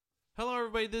Hello,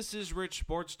 everybody. This is Rich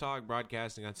Sports Talk,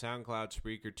 broadcasting on SoundCloud,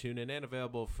 Spreaker, TuneIn, and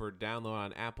available for download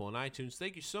on Apple and iTunes.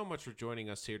 Thank you so much for joining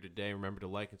us here today. Remember to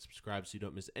like and subscribe so you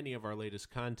don't miss any of our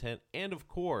latest content. And, of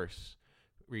course,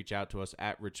 reach out to us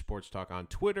at Rich Sports Talk on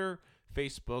Twitter,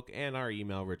 Facebook, and our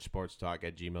email,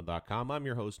 richsportstalk@gmail.com. I'm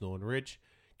your host, Nolan Rich.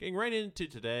 Getting right into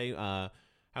today,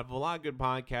 have a lot of good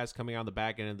podcasts coming on the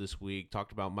back end of this week.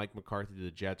 Talked about Mike McCarthy to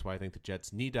the Jets, why I think the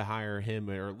Jets need to hire him,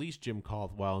 or at least Jim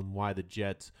Caldwell, and why the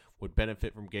Jets would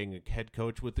benefit from getting a head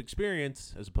coach with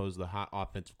experience as opposed to the hot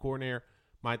offensive coordinator.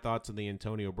 My thoughts on the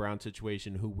Antonio Brown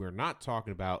situation, who we're not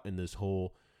talking about in this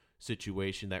whole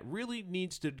situation, that really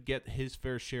needs to get his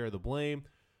fair share of the blame.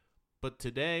 But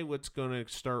today, what's going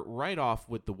to start right off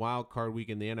with the wild card week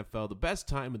in the NFL, the best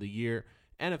time of the year,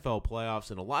 NFL playoffs,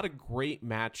 and a lot of great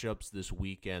matchups this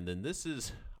weekend. And this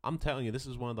is, I'm telling you, this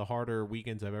is one of the harder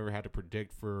weekends I've ever had to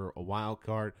predict for a wild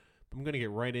card. I'm going to get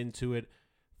right into it.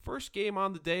 First game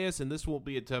on the dais, and this will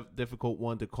be a difficult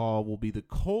one to call, will be the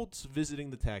Colts visiting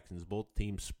the Texans, both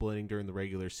teams splitting during the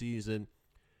regular season.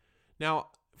 Now,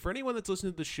 for anyone that's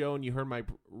listening to the show and you heard my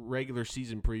regular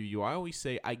season preview, I always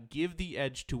say I give the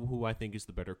edge to who I think is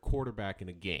the better quarterback in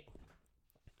a game,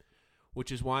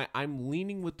 which is why I'm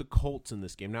leaning with the Colts in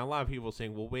this game. Now, a lot of people are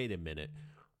saying, well, wait a minute.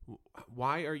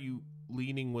 Why are you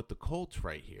leaning with the Colts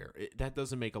right here? That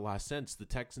doesn't make a lot of sense. The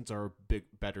Texans are a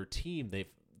better team.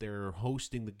 They're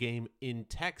hosting the game in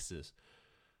Texas.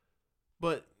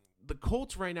 But the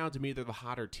Colts right now, to me, they're the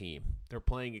hotter team. They're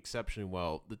playing exceptionally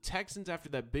well. The Texans, after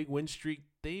that big win streak,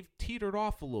 they've teetered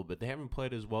off a little bit. They haven't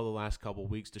played as well the last couple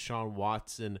of weeks. Deshaun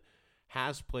Watson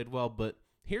has played well, but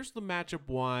here's the matchup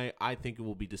why I think it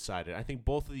will be decided. I think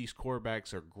both of these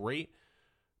quarterbacks are great,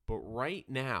 but right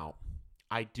now,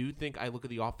 I do think I look at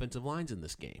the offensive lines in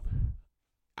this game.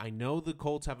 I know the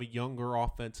Colts have a younger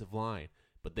offensive line,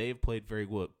 but they have played very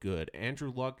good.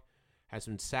 Andrew Luck has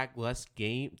been sacked less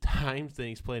game times than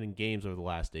he's played in games over the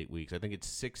last 8 weeks. I think it's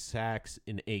 6 sacks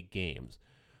in 8 games.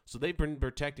 So they've been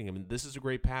protecting him, and this is a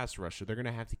great pass rusher. They're going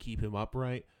to have to keep him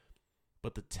upright.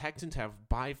 But the Texans have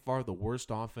by far the worst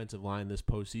offensive line this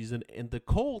postseason. And the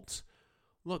Colts,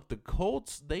 look,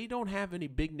 they don't have any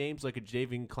big names like a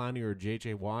Jadeveon Clowney or a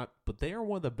J.J. Watt, but they are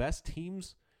one of the best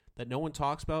teams that no one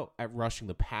talks about at rushing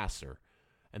the passer.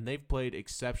 And they've played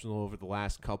exceptional over the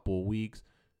last couple of weeks.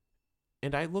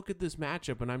 And I look at this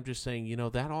matchup, and I'm just saying,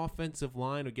 that offensive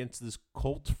line against this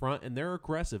Colts front, and they're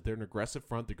aggressive. They're an aggressive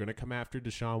front. They're going to come after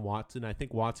Deshaun Watson. I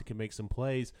think Watson can make some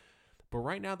plays. But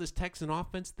right now, this Texan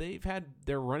offense,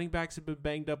 their running backs have been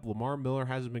banged up. Lamar Miller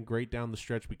hasn't been great down the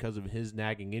stretch because of his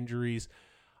nagging injuries.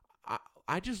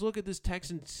 I just look at this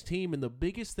Texans team, and the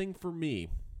biggest thing for me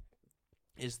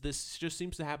is this just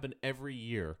seems to happen every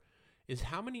year, is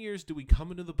how many years do we come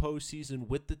into the postseason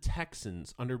with the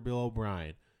Texans under Bill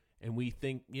O'Brien, and we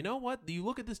think, you know what, you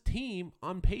look at this team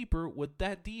on paper with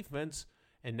that defense,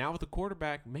 and now with the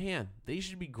quarterback, man, they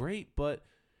should be great, but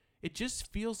it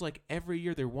just feels like every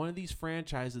year they're one of these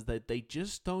franchises that they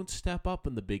just don't step up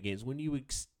in the big games. When you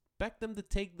expect them to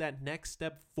take that next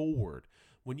step forward,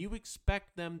 when you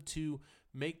expect them to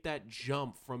make that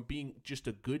jump from being just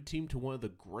a good team to one of the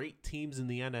great teams in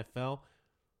the NFL,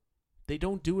 they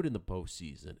don't do it in the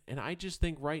postseason. And I just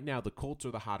think right now the Colts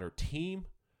are the hotter team.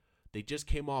 They just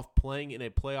came off playing in a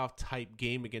playoff-type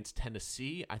game against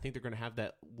Tennessee. I think they're going to have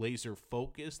that laser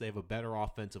focus. They have a better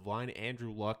offensive line.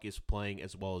 Andrew Luck is playing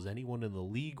as well as anyone in the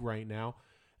league right now.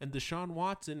 And Deshaun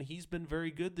Watson, he's been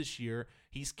very good this year.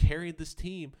 He's carried this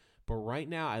team. But right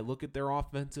now, I look at their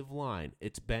offensive line.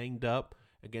 It's banged up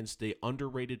against the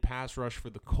underrated pass rush for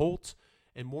the Colts.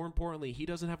 And more importantly, he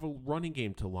doesn't have a running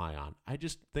game to rely on. I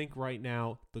just think right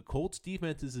now the Colts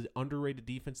defense is an underrated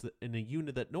defense in a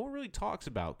unit that no one really talks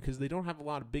about because they don't have a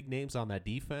lot of big names on that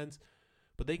defense,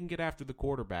 but they can get after the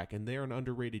quarterback, and they're an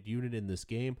underrated unit in this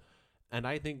game. And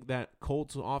I think that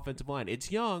Colts offensive line, it's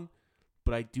young,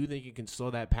 but I do think it can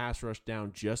slow that pass rush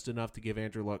down just enough to give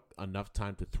Andrew Luck enough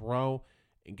time to throw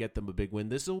and get them a big win.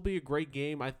 This will be a great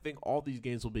game. I think all these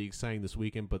games will be exciting this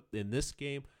weekend, but in this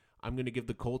game, I'm going to give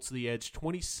the Colts the edge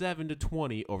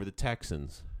 27-20 over the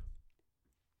Texans.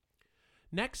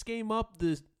 Next game up,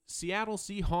 the Seattle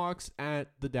Seahawks at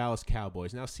the Dallas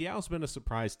Cowboys. Now, Seattle's been a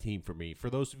surprise team for me.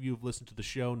 For those of you who've listened to the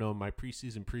show, know in my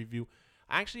preseason preview,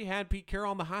 I actually had Pete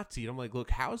Carroll on the hot seat. I'm like, look,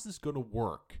 how is this going to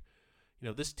work?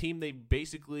 This team, they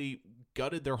basically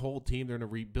gutted their whole team. They're in a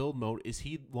rebuild mode. Is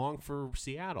he long for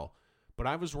Seattle? But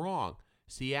I was wrong.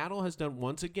 Seattle has done,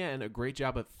 once again, a great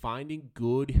job at finding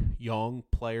good young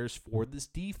players for this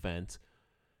defense.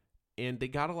 And they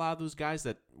got a lot of those guys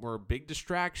that were big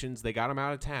distractions. They got them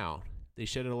out of town. They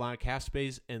shedded a lot of cap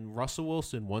space. And Russell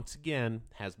Wilson, once again,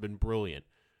 has been brilliant.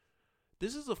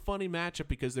 This is a funny matchup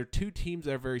because they're two teams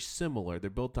that are very similar.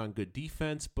 They're built on good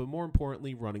defense, but more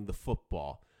importantly, running the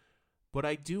football. But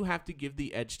I do have to give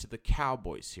the edge to the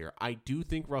Cowboys here. I do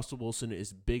think Russell Wilson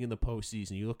is big in the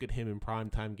postseason. You look at him in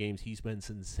primetime games, he's been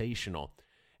sensational.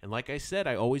 And like I said,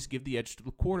 I always give the edge to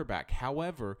the quarterback.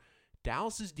 However,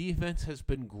 Dallas's defense has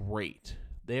been great.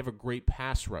 They have a great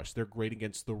pass rush. They're great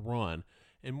against the run.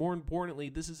 And more importantly,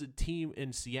 this is a team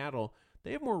in Seattle.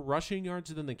 They have more rushing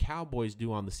yards than the Cowboys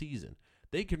do on the season.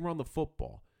 They can run the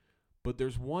football. But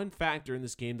there's one factor in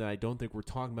this game that I don't think we're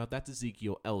talking about. That's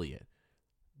Ezekiel Elliott.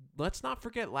 Let's not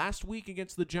forget, last week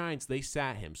against the Giants, they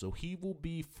sat him. So he will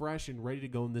be fresh and ready to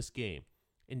go in this game.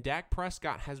 And Dak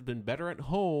Prescott has been better at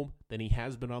home than he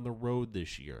has been on the road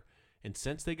this year. And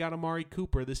since they got Amari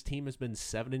Cooper, this team has been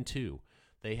 7-2.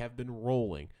 They have been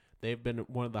rolling. They have been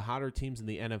one of the hotter teams in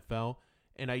the NFL.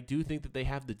 And I do think that they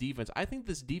have the defense. I think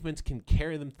this defense can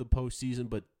carry them to the postseason,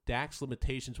 but Dak's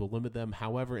limitations will limit them.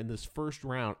 However, in this first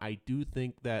round, I do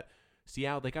think that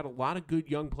Seattle, they got a lot of good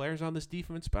young players on this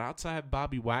defense, but outside of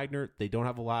Bobby Wagner, they don't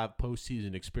have a lot of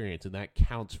postseason experience, and that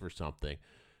counts for something.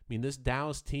 I mean, this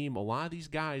Dallas team, a lot of these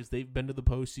guys, they've been to the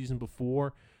postseason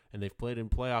before, and they've played in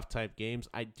playoff-type games.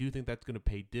 I do think that's going to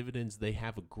pay dividends. They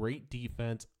have a great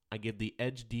defense. I give the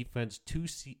edge defense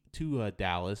to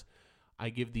Dallas. I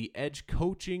give the edge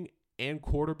coaching and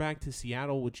quarterback to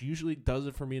Seattle, which usually does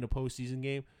it for me in a postseason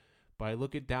game. But I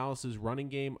look at Dallas's running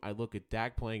game. I look at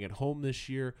Dak playing at home this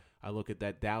year. I look at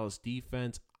that Dallas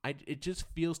defense. It just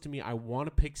feels to me I want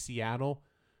to pick Seattle,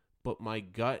 but my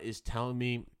gut is telling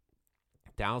me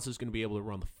Dallas is going to be able to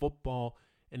run the football.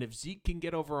 And if Zeke can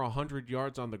get over 100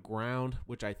 yards on the ground,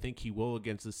 which I think he will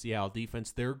against the Seattle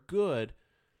defense, they're good,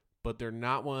 but they're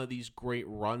not one of these great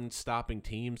run-stopping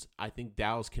teams. I think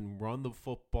Dallas can run the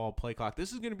football play clock.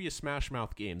 This is going to be a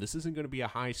smash-mouth game. This isn't going to be a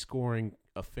high-scoring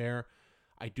affair.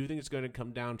 I do think it's going to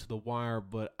come down to the wire,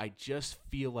 but I just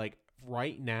feel like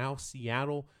right now,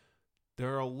 Seattle,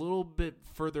 they're a little bit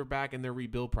further back in their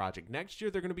rebuild project. Next year,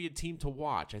 they're going to be a team to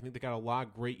watch. I think they got a lot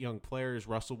of great young players.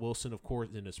 Russell Wilson, of course,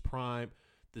 in his prime.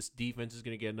 This defense is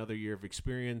going to get another year of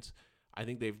experience. I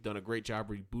think they've done a great job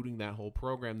rebooting that whole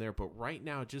program there. But right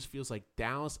now, it just feels like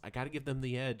Dallas, I got to give them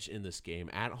the edge in this game.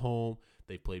 At home,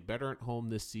 they played better at home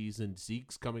this season.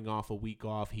 Zeke's coming off a week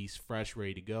off. He's fresh,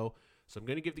 ready to go. So I'm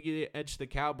going to give the edge to the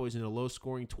Cowboys in a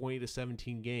low-scoring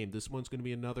 20-17 game. This one's going to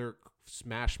be another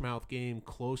smash-mouth game,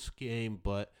 close game.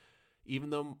 But even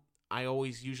though I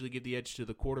always usually give the edge to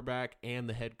the quarterback and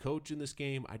the head coach in this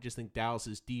game, I just think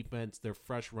Dallas's defense, their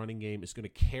fresh running game, is going to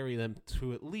carry them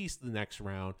to at least the next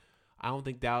round. I don't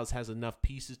think Dallas has enough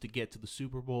pieces to get to the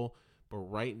Super Bowl, but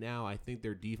right now I think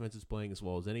their defense is playing as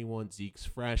well as anyone. Zeke's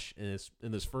fresh, and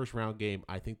in this first-round game,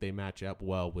 I think they match up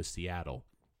well with Seattle.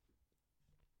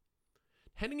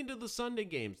 Heading into the Sunday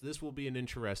games, this will be an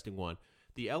interesting one.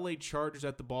 The LA Chargers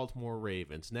at the Baltimore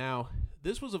Ravens. Now,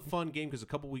 this was a fun game because a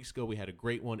couple weeks ago we had a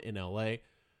great one in LA.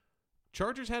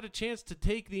 Chargers had a chance to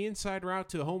take the inside route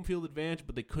to home field advantage,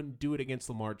 but they couldn't do it against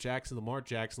Lamar Jackson. Lamar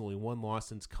Jackson only one loss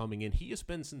since coming in. He has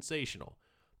been sensational.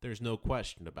 There's no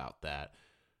question about that.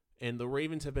 And the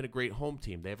Ravens have been a great home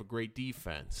team. They have a great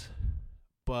defense.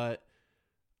 But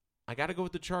I got to go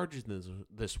with the Chargers in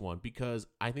this one because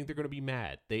I think they're going to be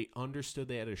mad. They understood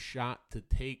they had a shot to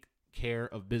take care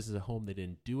of business at home. They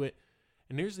didn't do it.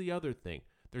 And here's the other thing.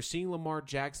 They're seeing Lamar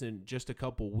Jackson in just a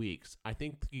couple weeks. I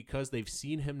think because they've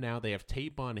seen him now, they have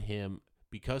tape on him,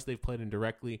 because they've played him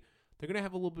directly, they're going to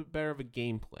have a little bit better of a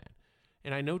game plan.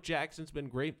 And I know Jackson's been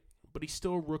great, but he's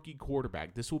still a rookie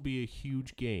quarterback. This will be a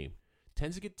huge game.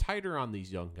 Tends to get tighter on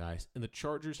these young guys, and the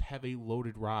Chargers have a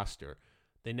loaded roster.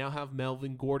 They now have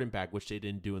Melvin Gordon back, which they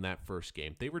didn't do in that first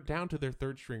game. They were down to their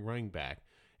third-string running back.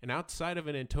 And outside of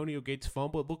an Antonio Gates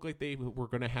fumble, it looked like they were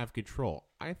going to have control.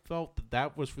 I felt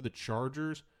that was for the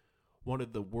Chargers one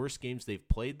of the worst games they've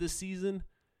played this season.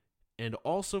 And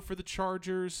also for the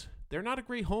Chargers, they're not a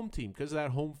great home team because of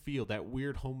that home field, that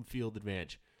weird home field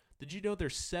advantage. Did you know they're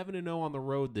 7-0 on the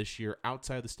road this year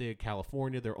outside the state of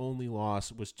California? Their only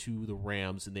loss was to the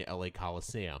Rams in the LA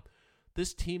Coliseum.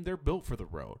 This team, they're built for the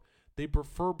road. They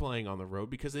prefer playing on the road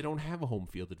because they don't have a home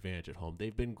field advantage at home.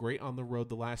 They've been great on the road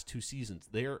the last 2 seasons.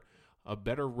 They're a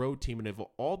better road team, and of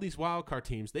all these wildcard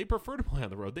teams, they prefer to play on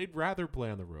the road. They'd rather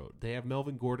play on the road. They have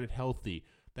Melvin Gordon healthy,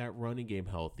 that running game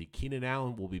healthy. Keenan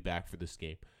Allen will be back for this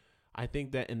game. I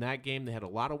think that in that game, they had a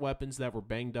lot of weapons that were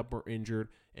banged up or injured,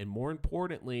 and more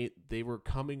importantly, they were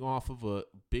coming off of a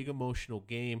big emotional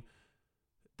game.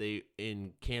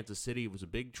 In Kansas City, it was a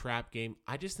big trap game.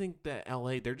 I just think that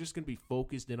LA, they're just going to be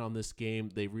focused in on this game.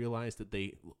 They realized that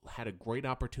they had a great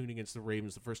opportunity against the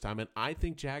Ravens the first time, and I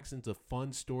think Jackson's a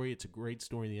fun story. It's a great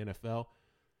story in the NFL,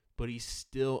 but he's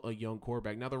still a young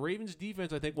quarterback. Now, the Ravens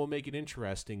defense, I think, will make it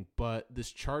interesting, but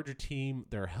this Charger team,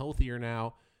 they're healthier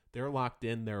now. They're locked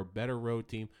in. They're a better road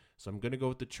team. So I'm going to go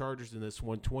with the Chargers in this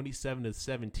one,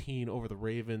 27-17 over the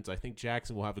Ravens. I think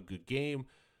Jackson will have a good game,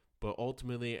 but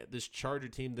ultimately, this Charger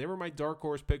team, they were my dark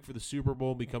horse pick for the Super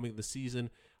Bowl becoming the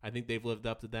season. I think they've lived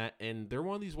up to that, and they're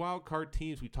one of these wild card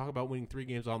teams. We talk about winning 3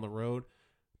 games on the road.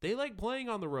 They like playing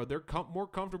on the road. They're more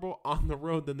comfortable on the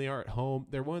road than they are at home.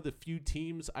 They're one of the few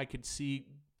teams I could see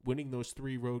winning those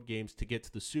 3 road games to get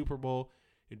to the Super Bowl.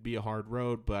 It'd be a hard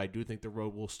road, but I do think the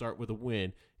road will start with a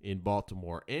win in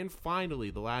Baltimore. And finally,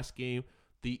 the last game,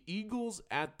 the Eagles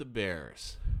at the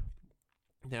Bears.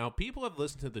 Now, people have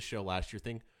listened to the show last year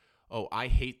think, oh, I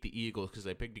hate the Eagles because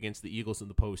I picked against the Eagles in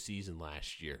the postseason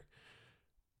last year.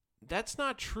 That's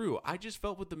not true. I just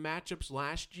felt with the matchups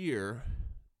last year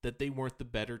that they weren't the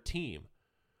better team.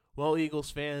 Well,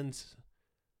 Eagles fans,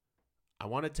 I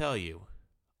want to tell you,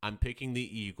 I'm picking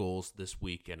the Eagles this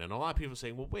weekend. And a lot of people are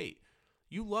saying, well, wait,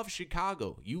 you love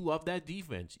Chicago. You love that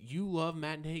defense. You love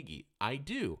Matt Nagy. I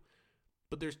do.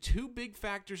 But there's 2 big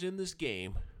factors in this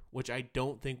game which I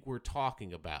don't think we're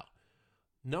talking about.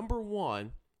 Number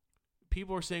one,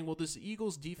 people are saying, well, this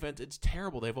Eagles defense, it's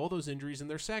terrible. They have all those injuries in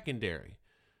their secondary.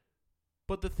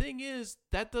 But the thing is,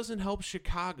 that doesn't help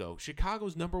Chicago.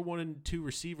 Chicago's number 1 and 2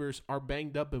 receivers are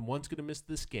banged up, and one's going to miss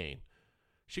this game.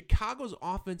 Chicago's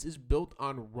offense is built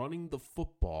on running the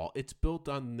football. It's built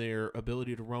on their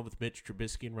ability to run with Mitch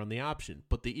Trubisky and run the option.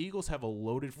 But the Eagles have a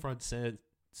loaded front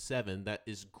 7 that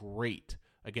is great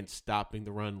against stopping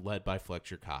the run, led by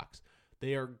Fletcher Cox.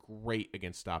 They are great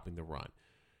against stopping the run.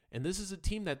 And this is a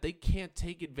team that they can't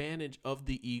take advantage of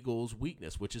the Eagles'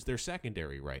 weakness, which is their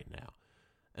secondary right now.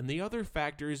 And the other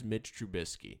factor is Mitch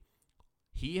Trubisky.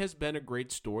 He has been a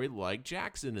great story like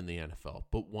Jackson in the NFL.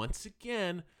 But once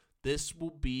again, this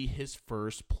will be his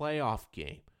first playoff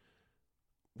game.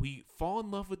 We fall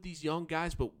in love with these young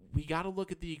guys, but we got to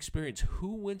look at the experience.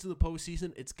 Who wins in the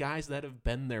postseason? It's guys that have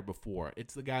been there before.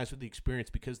 It's the guys with the experience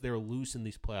because they're loose in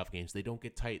these playoff games. They don't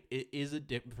get tight. It is a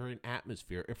different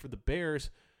atmosphere. And for the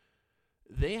Bears,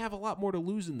 they have a lot more to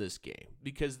lose in this game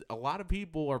because a lot of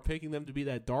people are picking them to be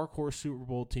that dark horse Super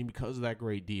Bowl team because of that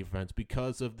great defense,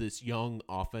 because of this young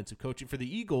offensive coaching. For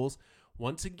the Eagles,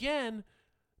 once again,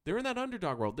 they're in that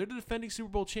underdog role. They're the defending Super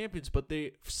Bowl champions, but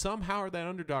they somehow are that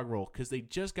underdog role because they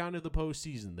just got into the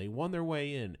postseason. They won their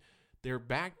way in. They're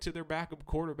back to their backup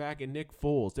quarterback and Nick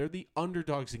Foles. They're the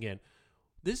underdogs again.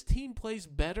 This team plays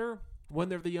better when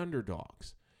they're the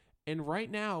underdogs. And right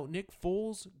now, Nick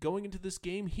Foles, going into this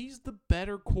game, he's the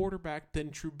better quarterback than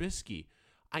Trubisky.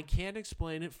 I can't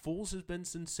explain it. Foles has been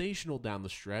sensational down the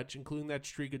stretch, including that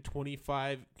streak of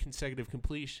 25 consecutive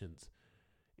completions.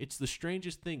 It's the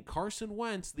strangest thing. Carson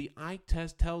Wentz, the eye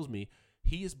test tells me,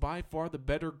 he is by far the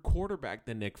better quarterback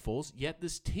than Nick Foles, yet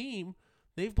this team,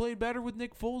 they've played better with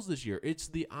Nick Foles this year. It's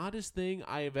the oddest thing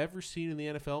I have ever seen in the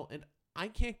NFL, and I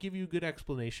can't give you a good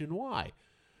explanation why.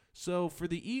 So for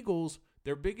the Eagles,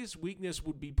 their biggest weakness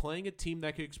would be playing a team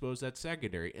that could expose that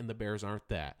secondary, and the Bears aren't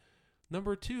that.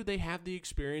 Number 2, they have the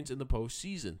experience in the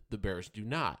postseason. The Bears do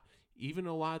not. Even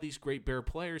a lot of these great Bear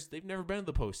players, they've never been in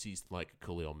the postseason like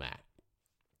Khalil Mack.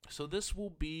 So this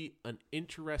will be an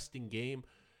interesting game,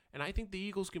 and I think the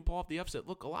Eagles can pull off the upset.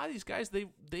 Look, a lot of these guys,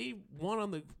 they won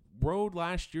on the road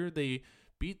last year. They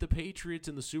beat the Patriots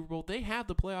in the Super Bowl. They have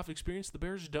the playoff experience. The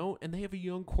Bears don't, and they have a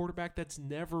young quarterback that's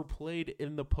never played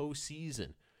in the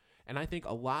postseason. And I think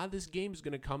a lot of this game is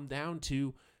going to come down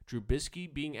to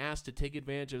Trubisky being asked to take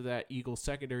advantage of that Eagles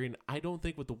secondary, and I don't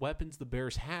think with the weapons the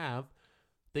Bears have,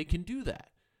 they can do that.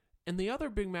 And the other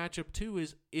big matchup, too,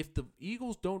 is if the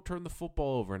Eagles don't turn the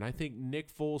football over, and I think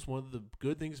Nick Foles, one of the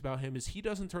good things about him is he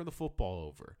doesn't turn the football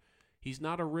over. He's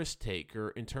not a risk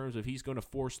taker in terms of he's going to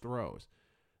force throws.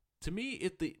 To me,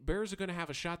 if the Bears are going to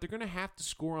have a shot, they're going to have to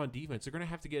score on defense. They're going to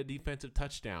have to get a defensive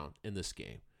touchdown in this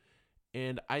game.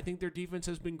 And I think their defense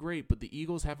has been great, but the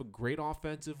Eagles have a great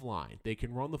offensive line. They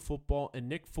can run the football, and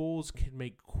Nick Foles can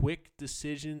make quick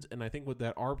decisions. And I think with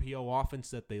that RPO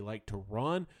offense that they like to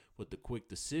run, with the quick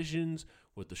decisions,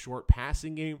 with the short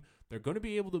passing game, they're going to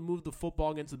be able to move the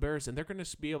football against the Bears, and they're going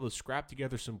to be able to scrap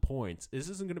together some points. This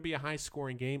isn't going to be a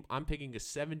high-scoring game. I'm picking a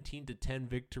 17-10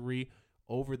 victory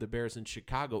over the Bears in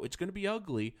Chicago. It's going to be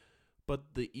ugly, but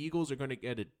the Eagles are going to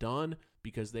get it done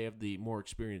because they have the more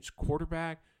experienced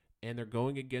quarterback, and they're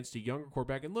going against a younger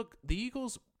quarterback. And look, the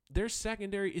Eagles, their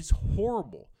secondary is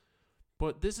horrible.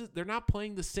 But they're not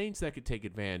playing the Saints that could take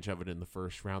advantage of it in the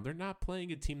first round. They're not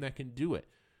playing a team that can do it.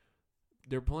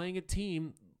 They're playing a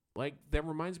team like that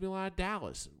reminds me a lot of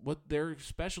Dallas. What their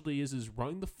specialty is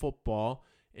running the football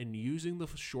and using the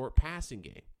short passing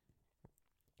game.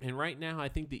 And right now, I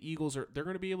think the Eagles they're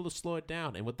going to be able to slow it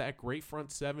down. And with that great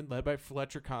front seven led by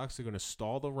Fletcher Cox, they're going to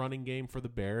stall the running game for the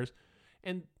Bears.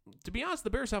 And to be honest,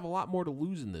 the Bears have a lot more to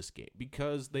lose in this game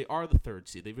because they are the third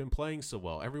seed. They've been playing so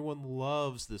well. Everyone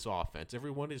loves this offense.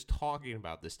 Everyone is talking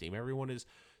about this team. Everyone is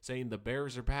saying the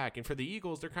Bears are back. And for the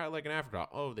Eagles, they're kind of like an afterthought.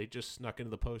 Oh, they just snuck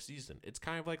into the postseason. It's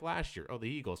kind of like last year. Oh, the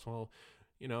Eagles. Well,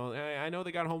 I know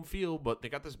they got home field, but they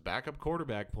got this backup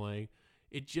quarterback playing.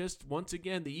 It just, once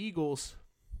again, the Eagles,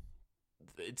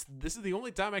 this is the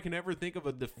only time I can ever think of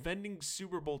a defending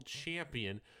Super Bowl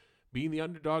champion being the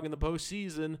underdog in the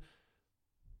postseason.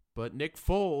 But Nick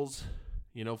Foles,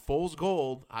 Foles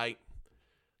gold, I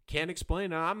can't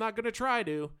explain it. I'm not going to try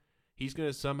to. He's going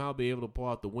to somehow be able to pull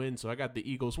out the win. So I got the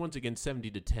Eagles once again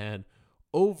 70-10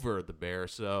 over the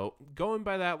Bears. So going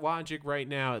by that logic right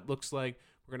now, it looks like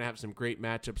we're going to have some great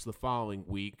matchups the following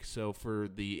week. So for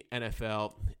the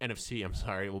NFC,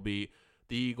 it will be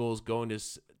the Eagles going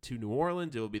to New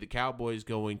Orleans. It will be the Cowboys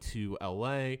going to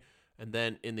LA. And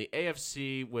then in the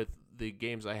AFC with the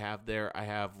games I have there, I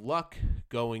have Luck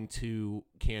going to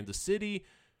Kansas City,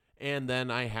 and then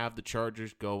I have the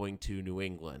Chargers going to New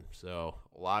England. So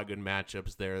a lot of good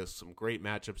matchups there. There's some great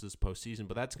matchups this postseason,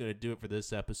 but that's going to do it for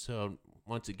this episode.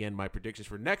 Once again, my predictions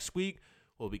for next week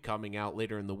will be coming out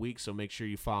later in the week, so make sure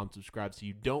you follow and subscribe so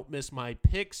you don't miss my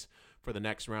picks for the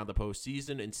next round of the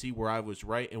postseason and see where I was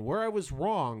right and where I was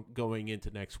wrong going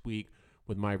into next week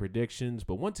with my predictions.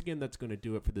 But once again, that's going to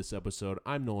do it for this episode.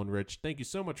 I'm Nolan Rich. Thank you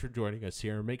so much for joining us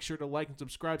here. Make sure to like and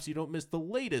subscribe so you don't miss the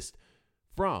latest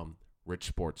from Rich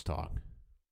Sports Talk.